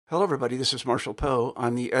Hello, everybody. This is Marshall Poe.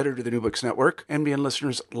 I'm the editor of the New Books Network. NBN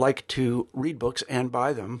listeners like to read books and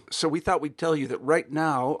buy them. So we thought we'd tell you that right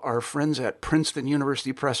now, our friends at Princeton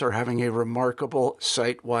University Press are having a remarkable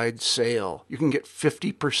site-wide sale. You can get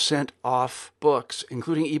 50% off books,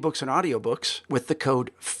 including ebooks and audiobooks, with the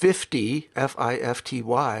code 50,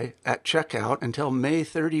 F-I-F-T-Y, at checkout until May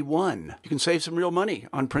 31. You can save some real money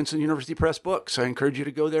on Princeton University Press books. I encourage you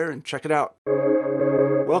to go there and check it out.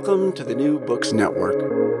 Welcome to the New Books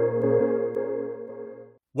Network.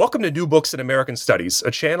 Welcome to New Books in American Studies, a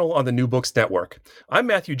channel on the New Books Network. I'm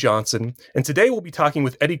Matthew Johnson, and today we'll be talking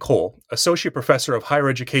with Eddie Cole, Associate Professor of Higher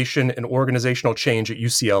Education and Organizational Change at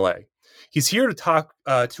UCLA. He's here to talk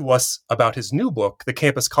to us about his new book, The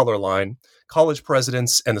Campus Color Line, College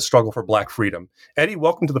Presidents and the Struggle for Black Freedom. Eddie,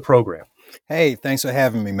 welcome to the program. Hey, thanks for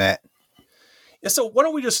having me, Matt. Yeah, so why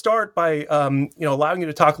don't we just start by allowing you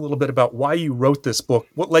to talk a little bit about why you wrote this book.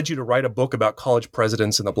 What led you to write a book about college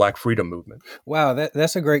presidents and the Black Freedom Movement? Wow,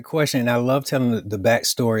 that's a great question. And I love telling the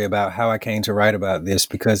backstory about how I came to write about this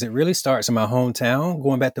because it really starts in my hometown,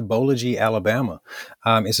 going back to Boligee, Alabama.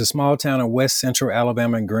 It's a small town in west central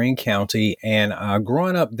Alabama in Greene County. And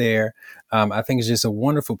growing up there, I think it's just a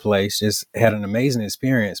wonderful place, just had an amazing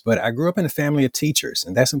experience. But I grew up in a family of teachers,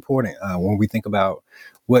 and that's important when we think about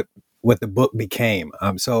what the book became.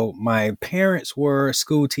 So my parents were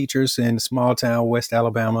school teachers in small town, West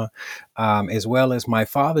Alabama, as well as my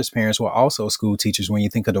father's parents were also school teachers. When you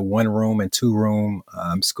think of the 1-room and 2-room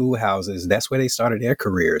schoolhouses, that's where they started their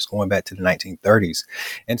careers going back to the 1930s.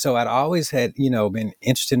 And so I'd always had, been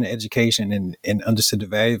interested in education and understood the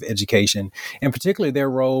value of education, and particularly their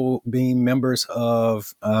role being members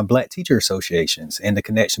of Black teacher associations and the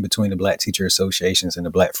connection between the Black teacher associations and the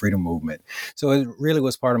Black freedom movement. So it really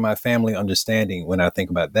was part of my family understanding when I think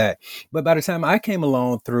about that. But by the time I came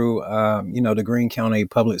along through, the Greene County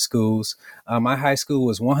public schools, my high school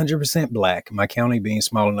was 100% Black, my county being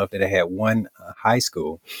small enough that it had one high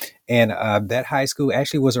school. And that high school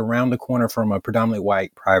actually was around the corner from a predominantly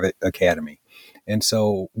white private academy. And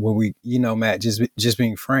so when we, Matt, just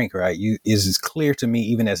being frank, right, it's clear to me,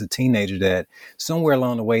 even as a teenager, that somewhere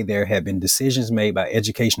along the way there had been decisions made by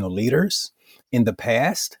educational leaders in the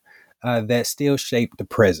past that still shape the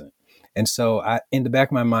present. And so in the back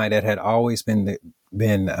of my mind, that had always been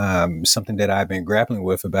something that I've been grappling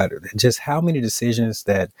with about just how many decisions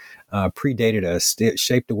that predated us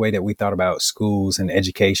shaped the way that we thought about schools and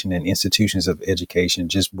education and institutions of education,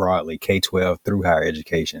 just broadly, K-12 through higher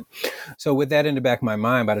education. So with that in the back of my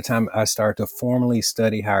mind, by the time I started to formally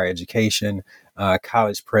study higher education,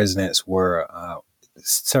 college presidents were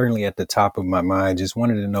certainly at the top of my mind. Just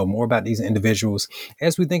wanted to know more about these individuals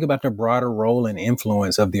as we think about the broader role and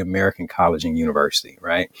influence of the American college and university,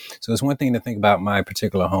 right? So it's one thing to think about my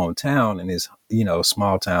particular hometown and this,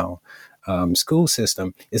 small town school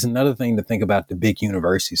system. It's another thing to think about the big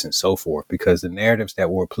universities and so forth, because the narratives that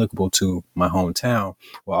were applicable to my hometown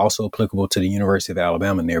were also applicable to the University of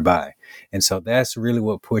Alabama nearby. And so that's really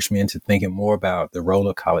what pushed me into thinking more about the role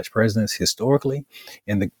of college presidents historically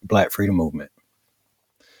in the Black freedom movement.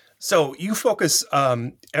 So you focus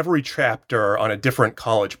every chapter on a different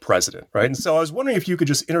college president, right? And so I was wondering if you could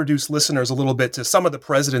just introduce listeners a little bit to some of the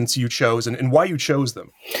presidents you chose and why you chose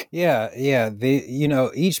them. Yeah.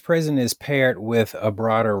 Each president is paired with a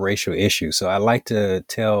broader racial issue. So I like to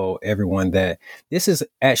tell everyone that this is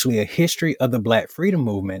actually a history of the Black freedom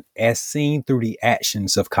movement as seen through the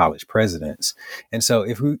actions of college presidents. And so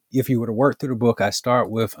if you were to work through the book, I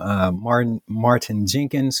start with Martin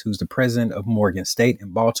Jenkins, who's the president of Morgan State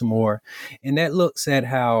in Baltimore. And that looks at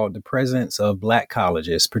how the presidents of Black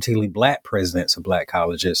colleges, particularly Black presidents of Black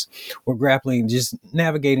colleges, were grappling, just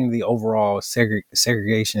navigating the overall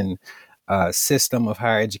segregation system of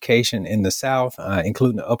higher education in the South,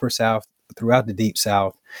 including the Upper South, throughout the Deep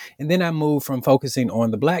South. And then I moved from focusing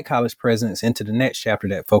on the Black college presidents into the next chapter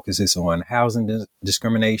that focuses on housing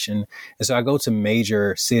discrimination. And so I go to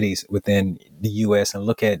major cities within the U.S. and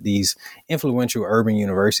look at these influential urban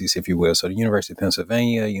universities, if you will. So the University of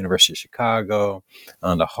Pennsylvania, University of Chicago,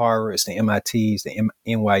 the Harvards, the MITs, the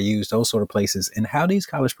NYUs, those sort of places, and how these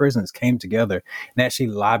college presidents came together and actually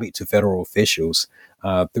lobbied to federal officials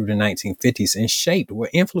through the 1950s and were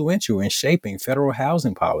influential in shaping federal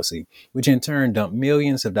housing policy, which in turn dumped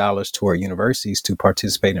millions of dollars toward universities to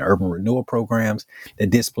participate in urban renewal programs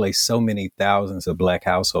that displaced so many thousands of Black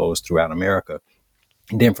households throughout America.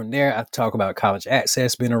 And then from there, I talk about college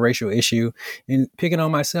access being a racial issue and picking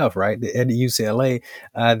on myself, right? At the UCLA,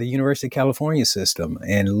 the University of California system,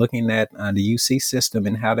 and looking at the UC system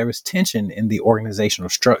and how there was tension in the organizational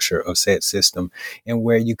structure of said system, and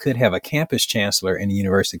where you could have a campus chancellor in the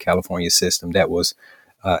University of California system that was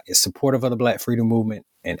is supportive of the Black Freedom Movement,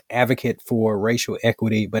 an advocate for racial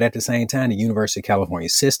equity, but at the same time, the University of California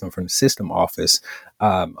system, from the system office,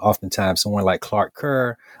 oftentimes someone like Clark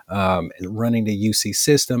Kerr running the UC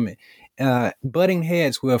system, butting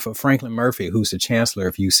heads with Franklin Murphy, who's the chancellor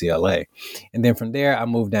of UCLA. And then from there, I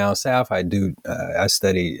moved down south. I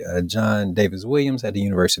studied John Davis Williams at the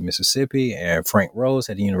University of Mississippi and Frank Rose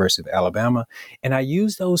at the University of Alabama. And I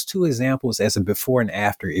use those two examples as a before and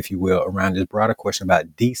after, if you will, around this broader question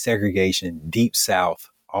about desegregation, deep South,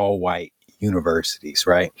 all white universities,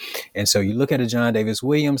 right? And so you look at a John Davis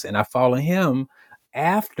Williams, and I follow him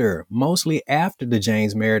mostly after the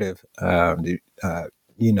James Meredith,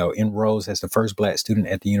 enrolls as the first Black student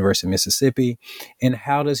at the University of Mississippi. And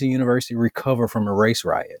how does a university recover from a race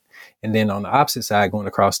riot? And then on the opposite side, going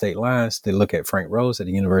across state lines to look at Frank Rose at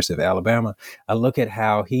the University of Alabama, I look at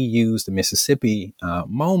how he used the Mississippi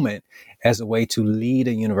moment as a way to lead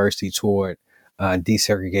a university toward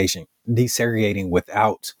desegregating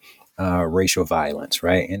without racial violence,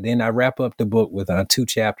 right? And then I wrap up the book with 2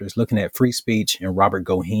 chapters looking at free speech and Robert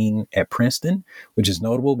Goheen at Princeton, which is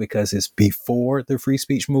notable because it's before the free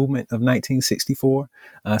speech movement of 1964.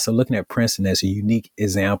 So looking at Princeton as a unique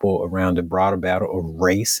example around the broader battle of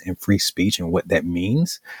race and free speech and what that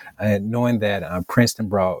means, knowing that Princeton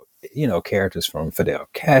brought characters from Fidel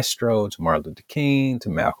Castro to Martin Luther King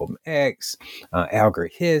to Malcolm X, Alger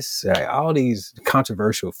Hiss, all these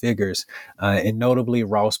controversial figures, and notably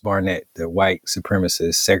Ross Barnett, the white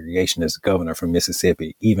supremacist segregationist governor from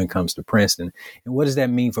Mississippi, even comes to Princeton. And what does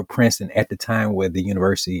that mean for Princeton at the time where the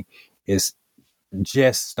university is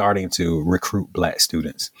just starting to recruit Black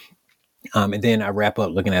students? And then I wrap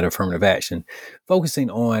up looking at affirmative action,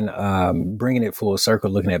 focusing on bringing it full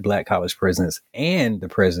circle, looking at Black college presidents and the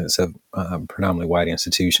presidents of predominantly white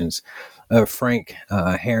institutions. Fred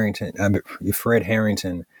Harrington at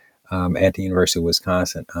the University of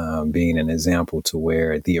Wisconsin being an example to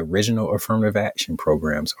where the original affirmative action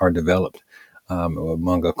programs are developed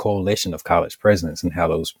among a coalition of college presidents, and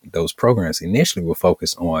how those programs initially were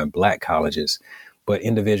focused on Black colleges. But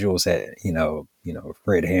individuals at,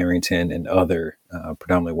 Fred Harrington and other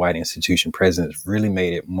predominantly white institution presidents really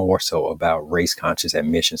made it more so about race-conscious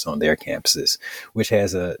admissions on their campuses, which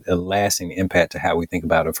has a lasting impact to how we think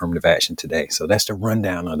about affirmative action today. So that's the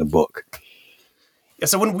rundown of the book. Yeah,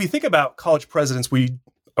 so when we think about college presidents,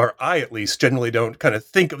 I at least generally don't kind of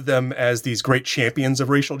think of them as these great champions of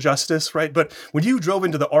racial justice, right? But when you drove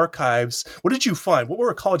into the archives, what did you find? What were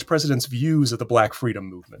a college president's views of the Black freedom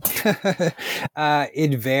movement?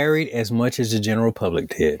 It varied as much as the general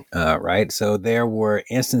public did, right? So there were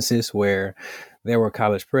instances where there were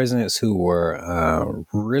college presidents who were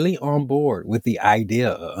really on board with the idea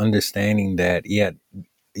of understanding that,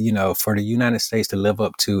 for the United States to live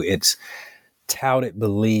up to its touted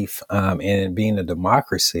belief in being a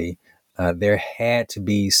democracy, there had to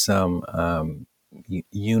be some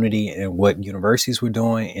unity in what universities were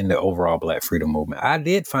doing in the overall Black freedom movement. I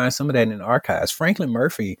did find some of that in the archives. Franklin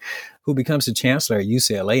Murphy, who becomes the chancellor at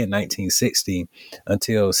UCLA in 1960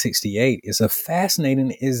 until 68, is a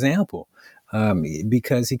fascinating example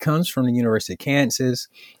because he comes from the University of Kansas.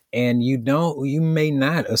 And you may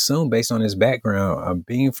not assume, based on his background,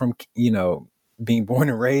 being born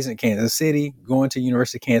and raised in Kansas City, going to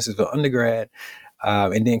University of Kansas for undergrad,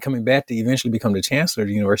 and then coming back to eventually become the chancellor of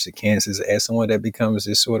the University of Kansas as someone that becomes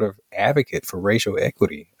this sort of advocate for racial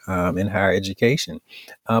equity in higher education.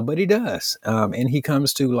 But he does. And he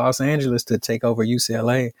comes to Los Angeles to take over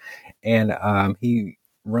UCLA, and he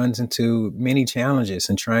runs into many challenges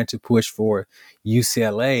in trying to push for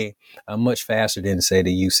UCLA much faster than, say,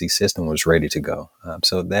 the UC system was ready to go.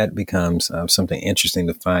 So that becomes something interesting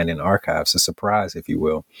to find in archives, a surprise, if you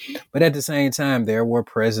will. But at the same time, there were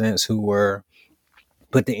presidents who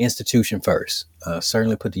put the institution first,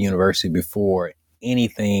 certainly put the university before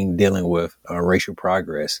anything dealing with racial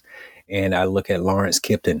progress. And I look at Lawrence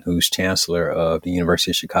Kipton, who's chancellor of the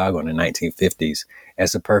University of Chicago in the 1950s,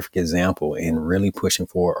 as a perfect example in really pushing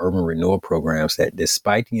for urban renewal programs that,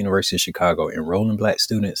 despite the University of Chicago enrolling Black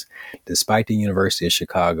students, despite the University of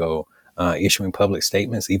Chicago issuing public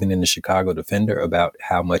statements, even in the Chicago Defender, about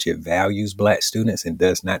how much it values Black students and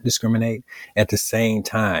does not discriminate, at the same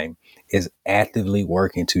time is actively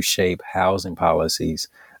working to shape housing policies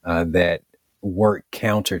that work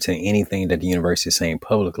counter to anything that the university is saying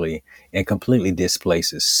publicly, and completely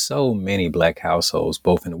displaces so many Black households,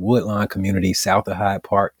 both in the Woodlawn community south of Hyde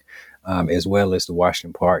Park, as well as the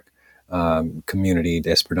Washington Park community.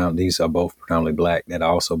 These are both predominantly Black, that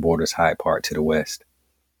also borders Hyde Park to the west.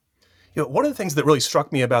 One of the things that really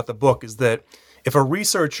struck me about the book is that if a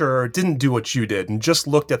researcher didn't do what you did and just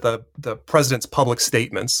looked at the president's public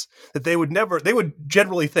statements, that they would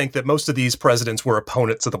generally think that most of these presidents were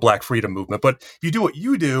opponents of the Black freedom movement. But if you do what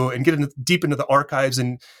you do and get deep into the archives,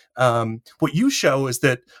 and what you show is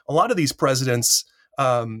that a lot of these presidents,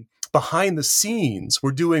 behind the scenes,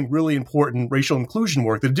 were doing really important racial inclusion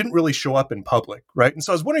work that didn't really show up in public, right? And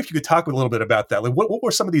so I was wondering if you could talk a little bit about that. Like, what were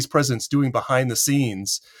some of these presidents doing behind the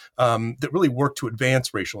scenes that really worked to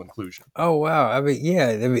advance racial inclusion? Oh, wow.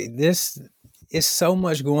 This is so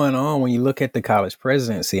much going on when you look at the college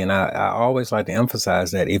presidency. And I always like to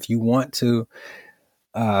emphasize that if you want to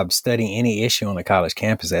study any issue on a college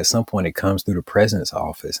campus, at some point it comes through the president's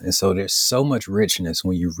office. And so there's so much richness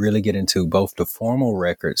when you really get into both the formal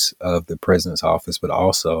records of the president's office, but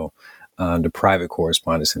also the private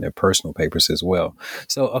correspondence in their personal papers as well.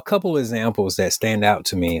 So a couple examples that stand out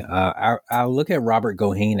to me. I look at Robert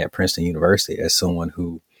Goheen at Princeton University as someone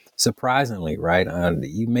who, surprisingly, right,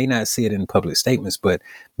 you may not see it in public statements, but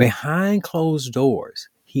behind closed doors,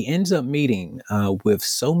 he ends up meeting with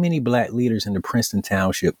so many Black leaders in the Princeton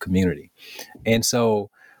Township community. And so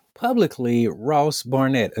publicly, Ross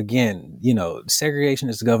Barnett, again,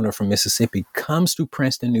 segregationist governor from Mississippi, comes to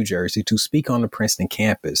Princeton, New Jersey to speak on the Princeton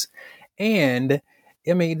campus. And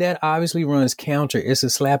that obviously runs counter. It's a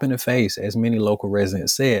slap in the face, as many local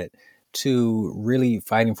residents said, to really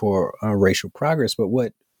fighting for racial progress. But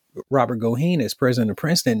what Robert Goheen, as president of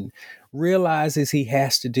Princeton, realizes he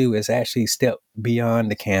has to do is actually step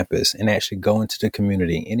beyond the campus and actually go into the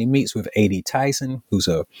community. And he meets with A.D. Tyson, who's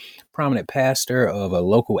a prominent pastor of a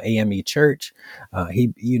local AME church. He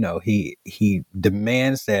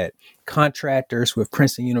demands that contractors with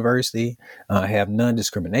Princeton University have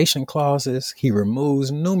non-discrimination clauses. He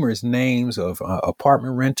removes numerous names of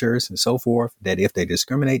apartment renters and so forth, that if they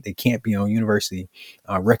discriminate, they can't be on university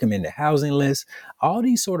recommended housing lists. All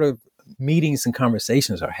these sort of meetings and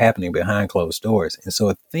conversations are happening behind closed doors. And so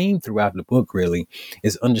a theme throughout the book really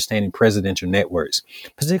is understanding presidential networks,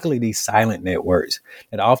 particularly these silent networks,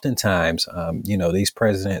 that oftentimes, these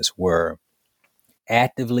presidents were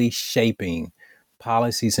actively shaping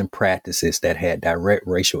policies and practices that had direct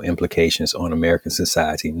racial implications on American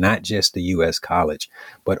society, not just the U.S. college,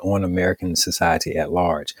 but on American society at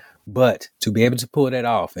large. But to be able to pull that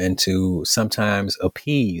off and to sometimes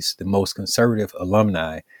appease the most conservative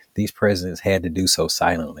alumni, these presidents had to do so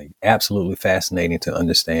silently. Absolutely fascinating to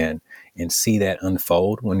understand and see that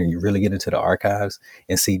unfold when you really get into the archives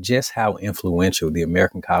and see just how influential the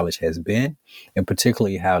American college has been, and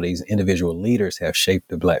particularly how these individual leaders have shaped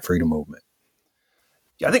the Black freedom movement.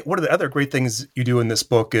 Yeah, I think one of the other great things you do in this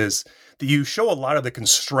book is that you show a lot of the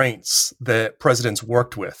constraints that presidents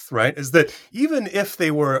worked with, right? Is that even if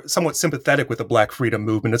they were somewhat sympathetic with the Black freedom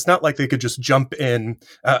movement, it's not like they could just jump in,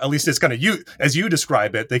 at least it's kind of as you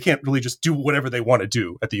describe it, they can't really just do whatever they want to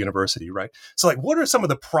do at the university, right? So like, what are some of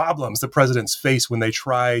the problems that presidents face when they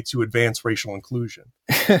try to advance racial inclusion?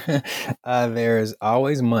 There's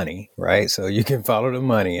always money, right? So you can follow the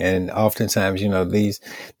money. And oftentimes, these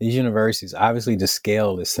universities, obviously the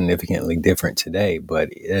scale is significantly different today, but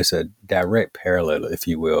there's a direct parallel, if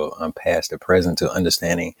you will, past the present to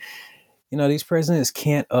understanding, these presidents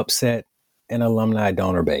can't upset an alumni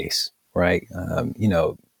donor base, right?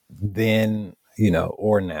 Then,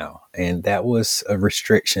 or now. And that was a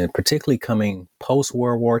restriction, particularly coming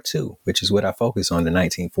post-World War II, which is what I focus on, the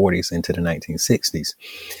 1940s into the 1960s.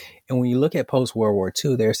 And when you look at post-World War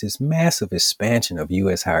II, there's this massive expansion of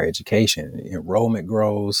U.S. higher education. Enrollment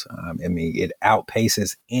grows. It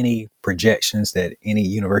outpaces any projections that any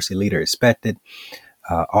university leader expected.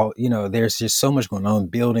 There's just so much going on.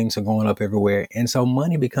 Buildings are going up everywhere. And so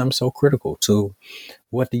money becomes so critical to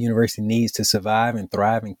what the university needs to survive and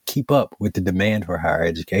thrive and keep up with the demand for higher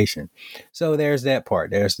education. So there's that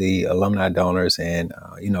part. There's the alumni donors and,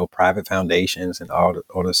 private foundations and all the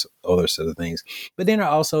other sort of things. But then there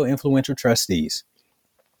are also influential trustees.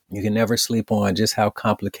 You can never sleep on just how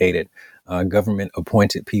complicated government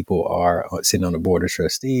appointed people are sitting on the board of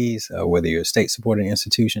trustees, whether you're a state supported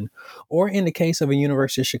institution, or in the case of a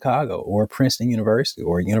University of Chicago or Princeton University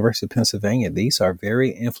or University of Pennsylvania. These are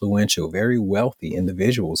very influential, very wealthy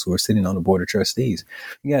individuals who are sitting on the board of trustees.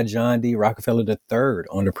 You got John D. Rockefeller III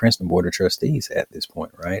on the Princeton board of trustees at this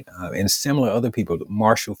point, right? And similar other people,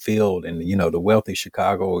 Marshall Field and, the wealthy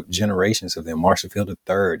Chicago generations of them, Marshall Field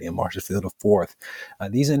III and Marshall Field IV.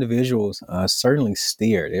 These individuals certainly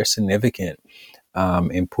steer. They're significant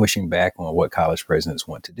in pushing back on what college presidents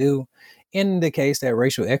want to do. In the case that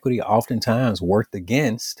racial equity oftentimes worked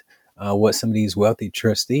against what some of these wealthy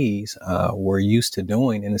trustees were used to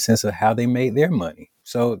doing in the sense of how they made their money.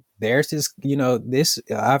 So there's this, this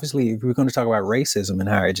obviously, if we're going to talk about racism in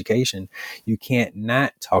higher education, you can't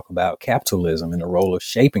not talk about capitalism and the role of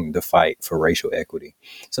shaping the fight for racial equity.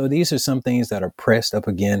 So these are some things that are pressed up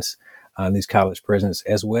against these college presidents,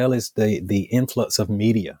 as well as the influx of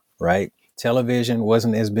media, right? Television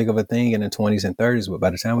wasn't as big of a thing in the 20s and 30s, but by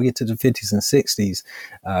the time we get to the 50s and 60s,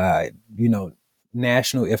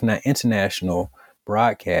 national, if not international,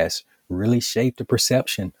 broadcasts really shaped the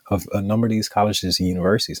perception of a number of these colleges and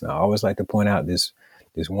universities. Now, I always like to point out this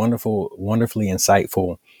wonderfully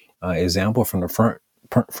insightful example from the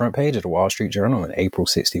front page of the Wall Street Journal in April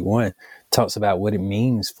 61 talks about what it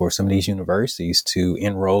means for some of these universities to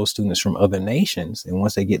enroll students from other nations. And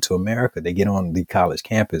once they get to America, they get on the college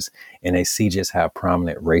campus and they see just how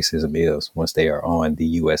prominent racism is once they are on the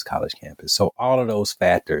U.S. college campus. So all of those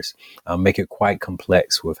factors make it quite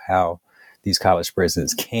complex with how these college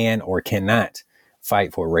presidents can or cannot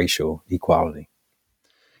fight for racial equality.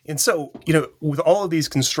 And so, with all of these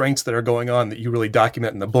constraints that are going on that you really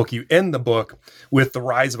document in the book, you end the book with the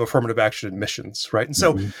rise of affirmative action admissions, right? And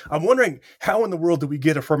so I'm wondering, how in the world do we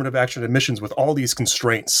get affirmative action admissions with all these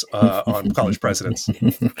constraints on college presidents?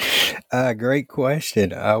 Great question.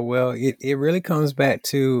 Well, it really comes back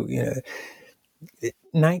to,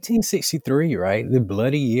 1963, right? The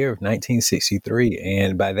bloody year of 1963.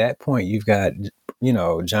 And by that point, you've got,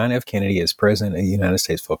 John F. Kennedy as president of the United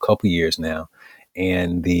States for a couple years now.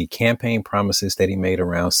 And the campaign promises that he made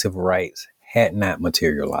around civil rights had not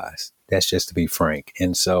materialized. That's just to be frank.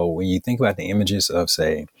 And so when you think about the images of,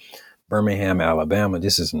 say, Birmingham, Alabama,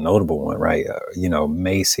 this is a notable one, right?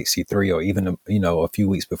 May 63, or even, a few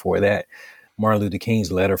weeks before that, Martin Luther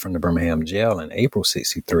King's letter from the Birmingham jail in April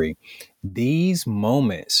 63. These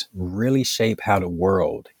moments really shape how the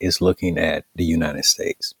world is looking at the United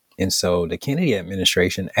States. And so the Kennedy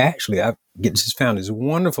administration, actually, I just found this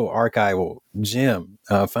wonderful archival gem,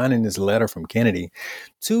 finding this letter from Kennedy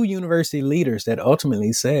to university leaders that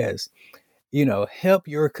ultimately says, help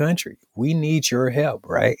your country. We need your help,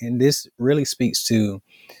 right? And this really speaks to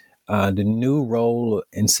the new role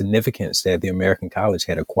and significance that the American college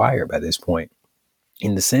had acquired by this point,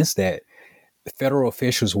 in the sense that federal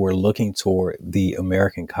officials were looking toward the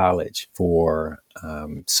American college for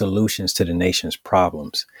solutions to the nation's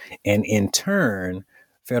problems. And in turn,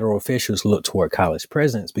 federal officials looked toward college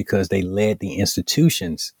presidents because they led the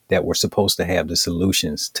institutions that were supposed to have the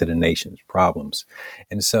solutions to the nation's problems.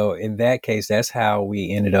 And so in that case, that's how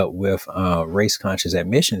we ended up with race-conscious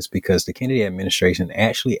admissions, because the Kennedy administration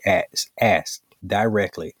actually asked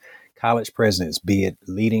directly college presidents, be it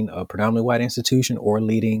leading a predominantly white institution or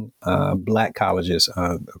leading black colleges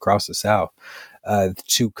across the South,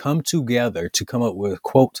 to come together to come up with,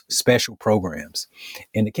 quote, special programs.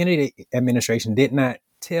 And the Kennedy administration did not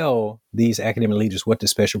tell these academic leaders what the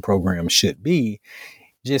special programs should be,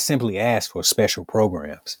 just simply asked for special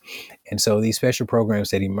programs. And so these special programs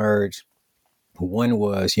that emerged, one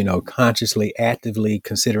was, consciously, actively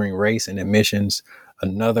considering race and admissions.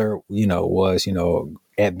 Another, was,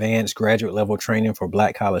 advanced graduate level training for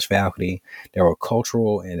black college faculty. There were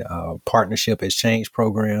cultural and partnership exchange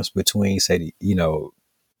programs between, say,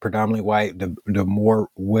 predominantly white, the more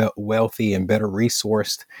wealthy and better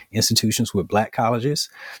resourced institutions with black colleges.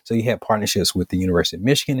 So you had partnerships with the University of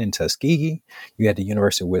Michigan in Tuskegee. You had the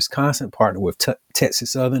University of Wisconsin partner with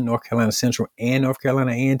Texas Southern, North Carolina Central, and North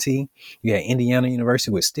Carolina A&T. You had Indiana University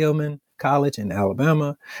with Stillman College in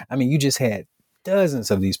Alabama. I mean, you just had dozens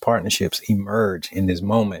of these partnerships emerge in this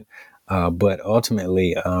moment. But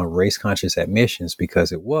ultimately, race-conscious admissions,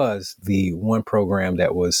 because it was the one program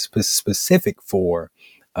that was specific for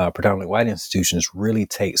predominantly white institutions, really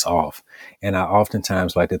takes off. And I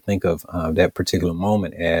oftentimes like to think of that particular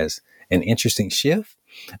moment as an interesting shift,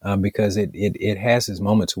 because it has this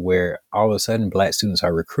moment to where all of a sudden black students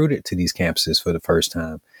are recruited to these campuses for the first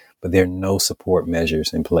time, but there are no support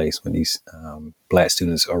measures in place when these black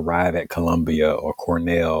students arrive at Columbia or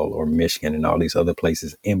Cornell or Michigan and all these other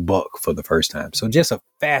places in bulk for the first time. So just a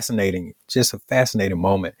fascinating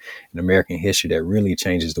moment in American history that really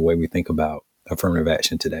changes the way we think about affirmative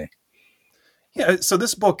action today. Yeah. So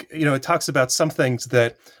this book, it talks about some things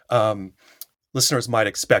that listeners might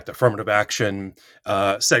expect: affirmative action,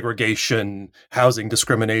 segregation, housing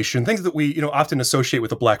discrimination, things that we often associate with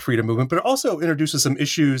the Black Freedom Movement, but it also introduces some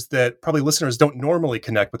issues that probably listeners don't normally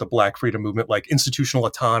connect with the Black Freedom Movement, like institutional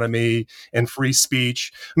autonomy and free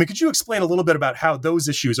speech. I mean, could you explain a little bit about how those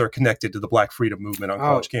issues are connected to the Black Freedom Movement on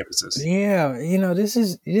college campuses? Yeah, this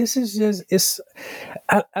is just,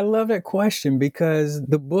 I love that question, because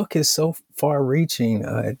the book is so far reaching.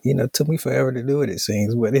 It took me forever to do it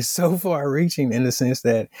seems, but it's so far reaching refreshing in the sense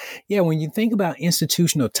that, yeah, when you think about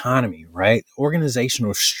institutional autonomy, right,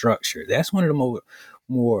 organizational structure, that's one of the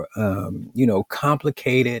more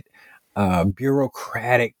complicated,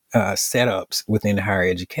 bureaucratic setups within higher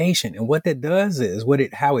education. And what that does is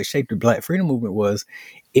how it shaped the Black Freedom Movement was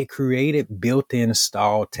it created built-in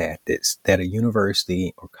stall tactics that a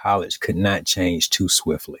university or college could not change too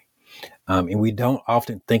swiftly. And we don't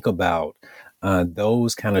often think about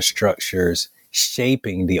those kind of structures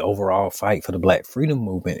shaping the overall fight for the Black Freedom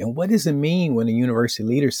Movement. And what does it mean when a university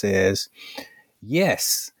leader says,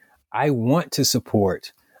 yes, I want to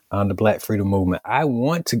support the Black Freedom Movement. I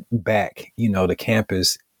want to back, the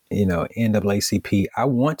campus, NAACP. I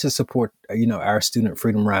want to support, our student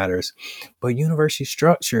freedom riders, but university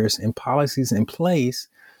structures and policies in place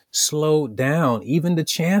slowed down even the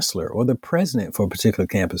chancellor or the president for a particular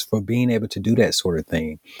campus for being able to do that sort of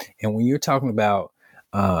thing. And when you're talking about,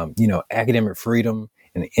 academic freedom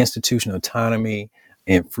and institutional autonomy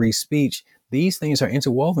and free speech, these things are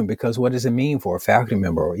interwoven, because what does it mean for a faculty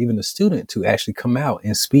member or even a student to actually come out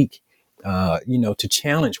and speak, to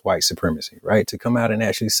challenge white supremacy, right? To come out and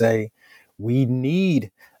actually say, we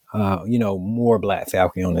need, more Black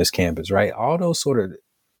faculty on this campus, right? All those sort of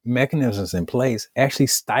mechanisms in place actually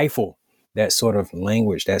stifle that sort of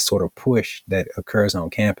language, that sort of push that occurs on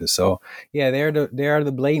campus. So yeah, there are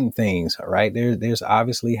the blatant things, right? There's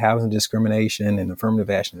obviously housing discrimination and affirmative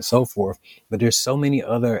action and so forth, but there's so many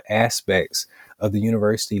other aspects of the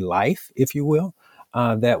university life, if you will,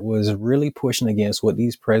 that was really pushing against what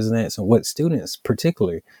these presidents and what students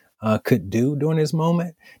particularly could do during this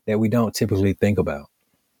moment that we don't typically think about.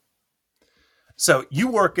 So you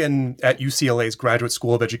work at UCLA's Graduate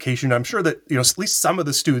School of Education. I'm sure that, at least some of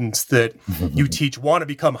the students that you teach want to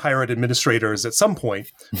become higher ed administrators at some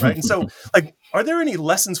point, right? And so, are there any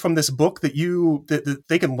lessons from this book that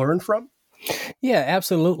they can learn from? Yeah,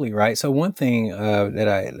 absolutely. Right. So one thing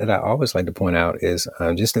that I always like to point out is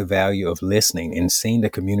just the value of listening and seeing the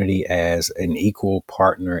community as an equal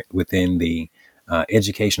partner within the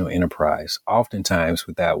educational enterprise. Oftentimes,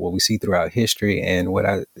 without what we see throughout history, and what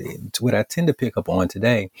I tend to pick up on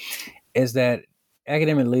today is that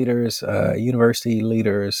academic leaders, university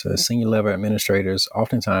leaders, senior level administrators,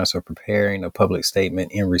 oftentimes are preparing a public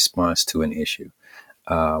statement in response to an issue.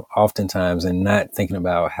 Oftentimes, and not thinking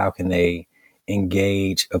about how can they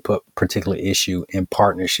engage a particular issue in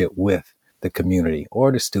partnership with the community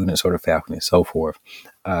or the students or the faculty and so forth.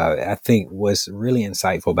 I think what's really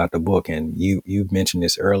insightful about the book, and you mentioned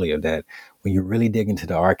this earlier, that when you really dig into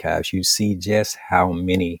the archives, you see just how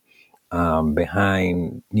many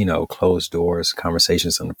behind, closed doors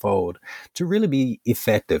conversations unfold to really be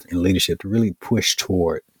effective in leadership, to really push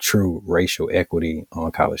toward true racial equity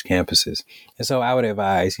on college campuses. And so I would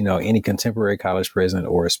advise, any contemporary college president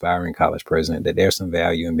or aspiring college president that there's some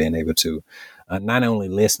value in being able to not only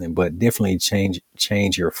listen, but definitely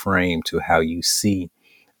change your frame to how you see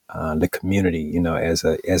the community, as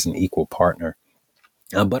an equal partner.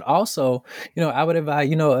 But also, I would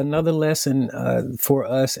advise, another lesson for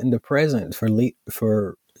us in the present,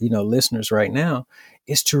 for listeners right now,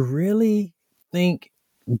 is to really think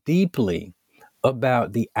deeply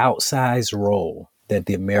about the outsized role that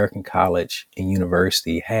the American college and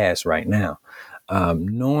university has right now.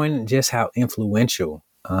 Knowing just how influential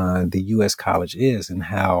the U.S. college is, and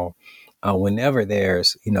how whenever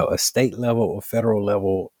there's, a state level or federal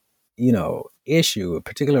level, issue,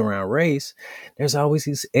 particularly around race, there's always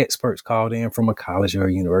these experts called in from a college or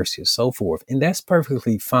a university and so forth. And that's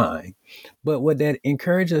perfectly fine. But what that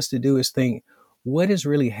encourages us to do is think, what is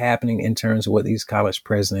really happening in terms of what these college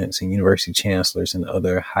presidents and university chancellors and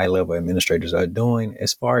other high-level administrators are doing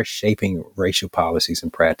as far as shaping racial policies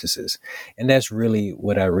and practices? And that's really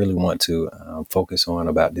what I really want to focus on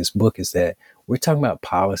about this book, is that we're talking about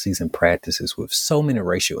policies and practices with so many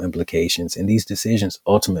racial implications, and these decisions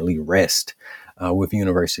ultimately rest with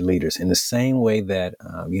university leaders in the same way that,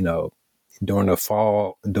 during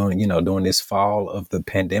this fall of the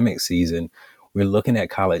pandemic season, we're looking at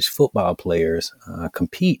college football players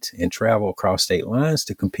compete and travel across state lines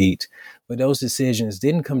to compete. But those decisions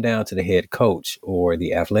didn't come down to the head coach or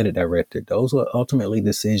the athletic director. Those were ultimately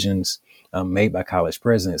decisions made by college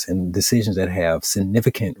presidents, and decisions that have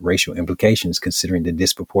significant racial implications, considering the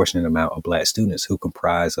disproportionate amount of Black students who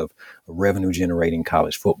comprise of a revenue generating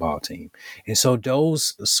college football team. And so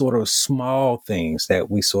those sort of small things that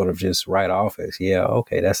we sort of just write off as, yeah,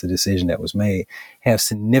 okay, that's a decision that was made, have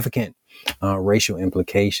significant racial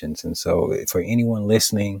implications. And so for anyone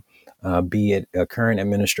listening, be it a current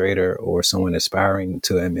administrator or someone aspiring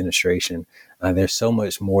to administration, there's so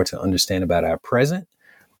much more to understand about our present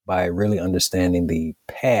by really understanding the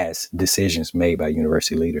past decisions made by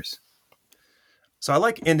university leaders. So I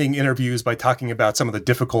like ending interviews by talking about some of the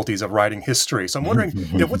difficulties of writing history. So I'm wondering,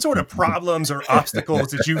 what sort of problems or obstacles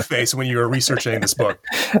did you face when you were researching this book?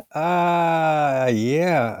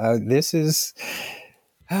 This is,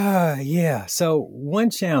 yeah. So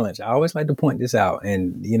one challenge, I always like to point this out,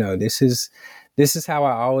 and this is how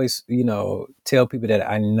I always, tell people that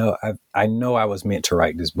I know I was meant to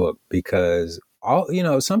write this book, because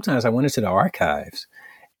sometimes I went into the archives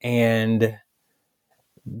and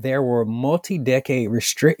there were multi-decade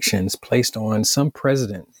restrictions placed on some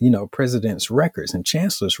president's records and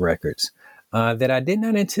chancellor's records that I did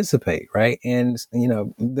not anticipate, right? And,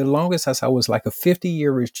 the longest I saw was like a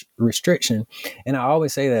 50-year restriction. And I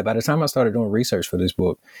always say that by the time I started doing research for this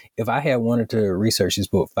book, if I had wanted to research this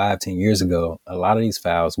book 5-10 years ago, a lot of these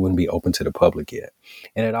files wouldn't be open to the public yet.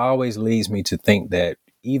 And it always leads me to think that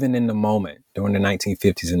even in the moment, during the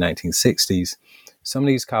 1950s and 1960s, some of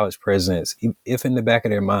these college presidents, if in the back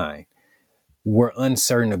of their mind, were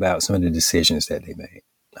uncertain about some of the decisions that they made.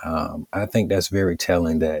 I think that's very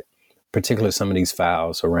telling, that particularly some of these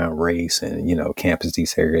files around race and, campus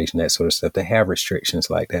desegregation, that sort of stuff, they have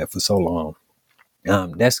restrictions like that for so long.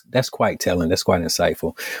 That's quite telling. That's quite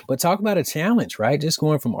insightful. But talk about a challenge, right? Just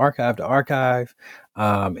going from archive to archive.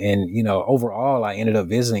 Overall, I ended up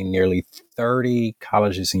visiting nearly 30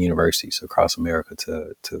 colleges and universities across America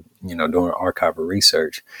to doing archival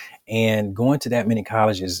research. And going to that many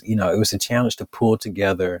colleges, it was a challenge to pull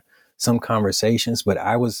together some conversations, but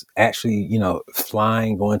I was actually,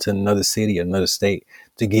 flying, going to another city, another state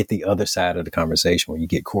to get the other side of the conversation, where you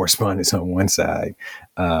get correspondence on one side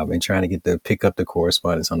and trying to pick up the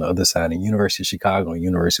correspondence on the other side. And University of Chicago and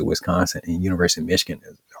University of Wisconsin and University of Michigan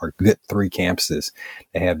are good 3 campuses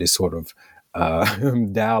that have this sort of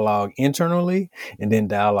dialogue internally and then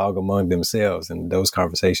dialogue among themselves. And those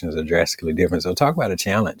conversations are drastically different. So talk about a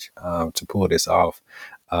challenge to pull this off.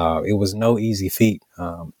 It was no easy feat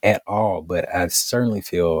at all, but I certainly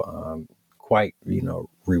feel quite,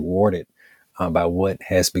 rewarded by what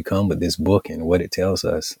has become with this book and what it tells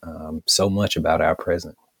us so much about our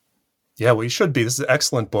present. Yeah, well, you should be. This is an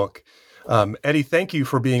excellent book. Eddie, thank you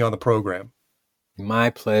for being on the program. My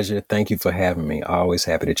pleasure. Thank you for having me. Always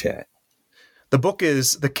happy to chat. The book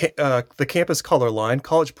is The Campus Color Line: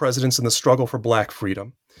 College Presidents and the Struggle for Black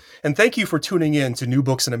Freedom. And thank you for tuning in to New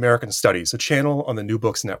Books in American Studies, a channel on the New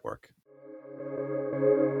Books Network.